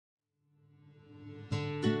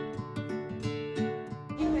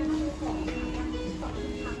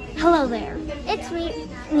Hello there, it's me,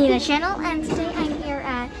 Nina Channel, and today I'm here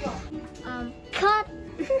at, I'm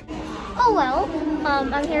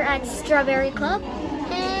here at Strawberry Club,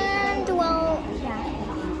 and well, yeah.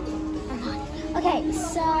 Okay,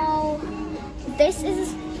 so this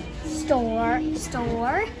is a store,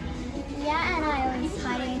 yeah, and I always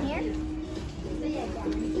hide in here.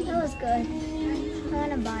 It was good. I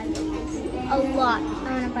want to buy a lot. I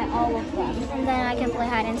want to buy all of them, and then I can play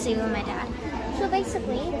hide and seek with my dad. So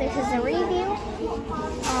basically, this is a review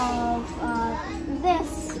of this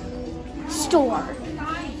store.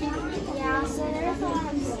 Yeah, so there's a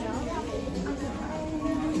lot of stuff.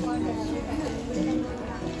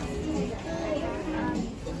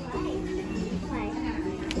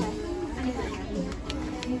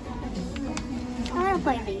 I want to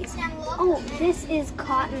play these. Oh, this is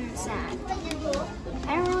cotton sand. I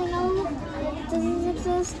don't really know if this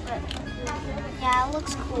exists, but yeah, it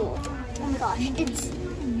looks cool. Oh my gosh,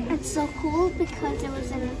 it's so cool because it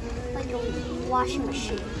was in like a washing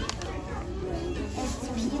machine. It's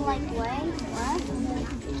pea-like way. What?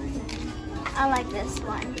 I like this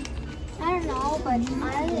one. I don't know, but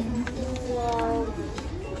I love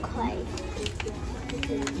clay.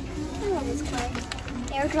 I love this clay.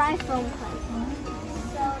 Air dry foam clay.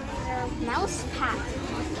 So these are mouse pad.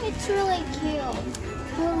 It's really cute.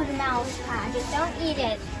 Food mouse pad. Just don't eat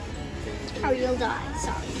it or you'll die.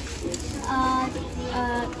 Sorry.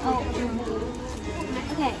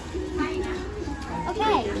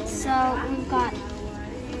 Okay, so we've got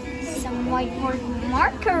some whiteboard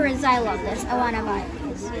markers. I love this. I want to buy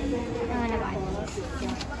this.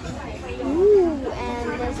 Ooh,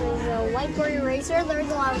 and this is a whiteboard eraser. There's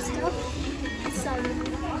a lot of stuff. Some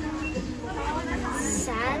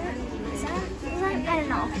sand? I don't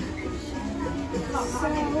know. So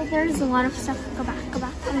there's a lot of stuff. Go back.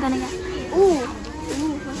 I'm gonna get. Ooh,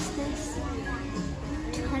 what's this?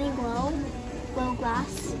 Honey glow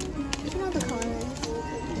glass. You know the color is.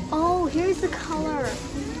 Oh, here's the color.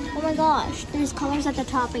 Oh my gosh, there's colors at the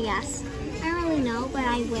top, I guess. I don't really know, but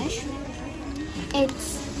I wish.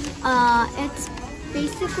 It's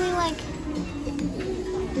basically like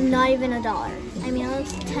not even $1. I mean,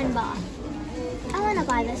 it's 10 baht. I want to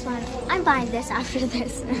buy this one. I'm buying this after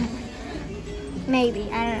this. Maybe,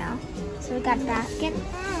 I don't know. So we got a basket.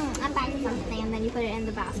 I'm buying something and then you put it in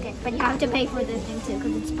the basket. But you have to pay for this thing too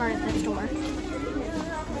because it's part of the store.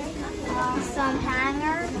 Some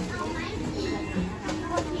hanger.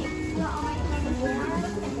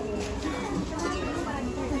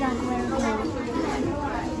 We got glitter glue.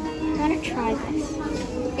 I'm gonna try this.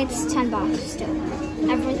 It's 10 baht still.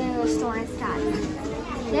 Everything in the store is that.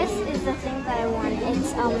 This is the thing that I want.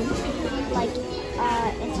 It's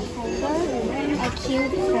it's a folder, a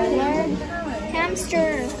cute folder. Hamster,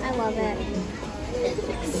 I love it.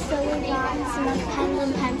 So we got some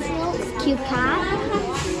penguin pencils, cute cat.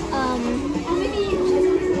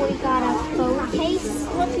 We got a phone case.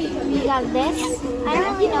 We got this. I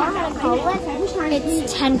don't really know how to call it.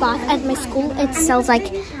 It's 10 baht. At my school, it sells like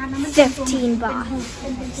 15 baht.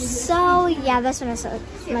 So yeah, this one is so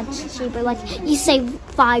much cheaper. Like you save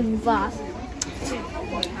 5 baht.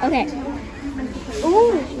 Okay.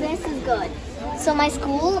 Ooh, this is good. So my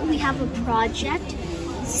school, we have a project.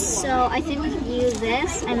 So I think we can use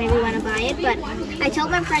this. I maybe want to buy it, but I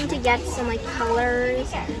told my friend to get some like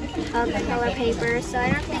colors of color paper. So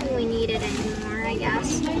I don't think we need it anymore, I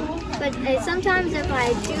guess. But sometimes if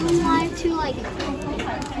I do want to like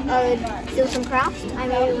do some crafts, I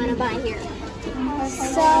maybe want to buy here.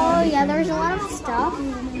 So yeah, there's a lot of stuff.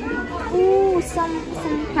 Ooh, some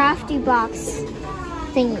crafty box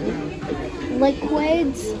thingy.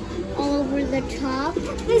 Liquids all over the top.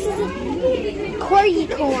 This is a corgi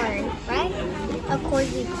corn, right? A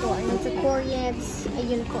corgi corn. It's a corgi, it's a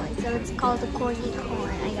unicorn. So it's called a corgi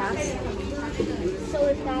corn, I guess. So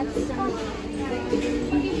we've got some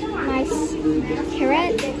nice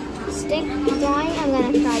carrot stick drawing. I'm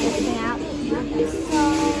gonna try this thing out. So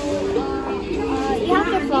you have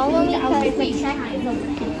to follow me because the check is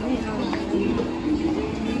open.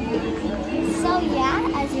 So yeah,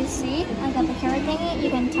 as you see, I got the carrot thingy. You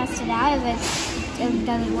can test it out if it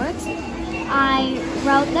doesn't work. I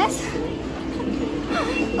wrote this.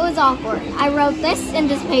 It was awkward. I wrote this in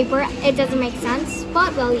this paper. It doesn't make sense,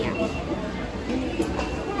 but well, yeah.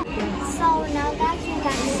 So now guys, we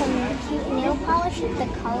got some cute nail polish with the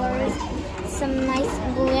colors, some nice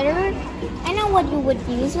glitter. I know what you would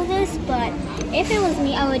use with this, but if it was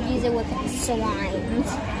me, I would use it with slimes.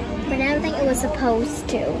 But I don't think it was supposed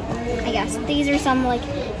to, I guess. These are some like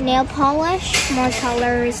nail polish, more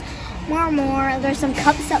colors, more. There's some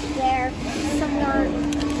cups up there, some more.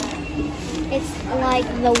 It's like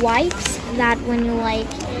the wipes that when you like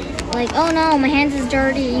like, oh no, my hands is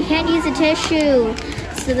dirty. You can't use a tissue.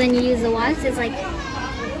 So then you use the wipes. It's like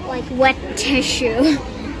wet tissue.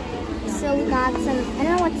 So we got some, I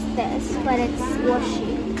don't know what's this, but it's washy.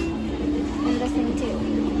 And this thing too.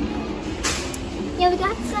 Yeah, we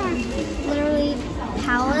got some literally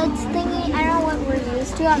palettes thingy. I don't know what we're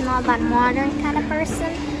used to. I'm not that modern kind of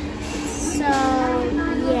person. So,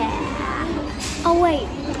 yeah. Oh wait,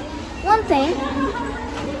 one thing.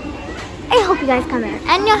 I hope you guys come here.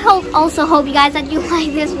 And I also hope you guys that you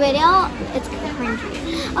like this video. It's cringy.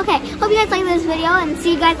 Okay, hope you guys like this video and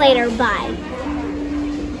see you guys later. Bye.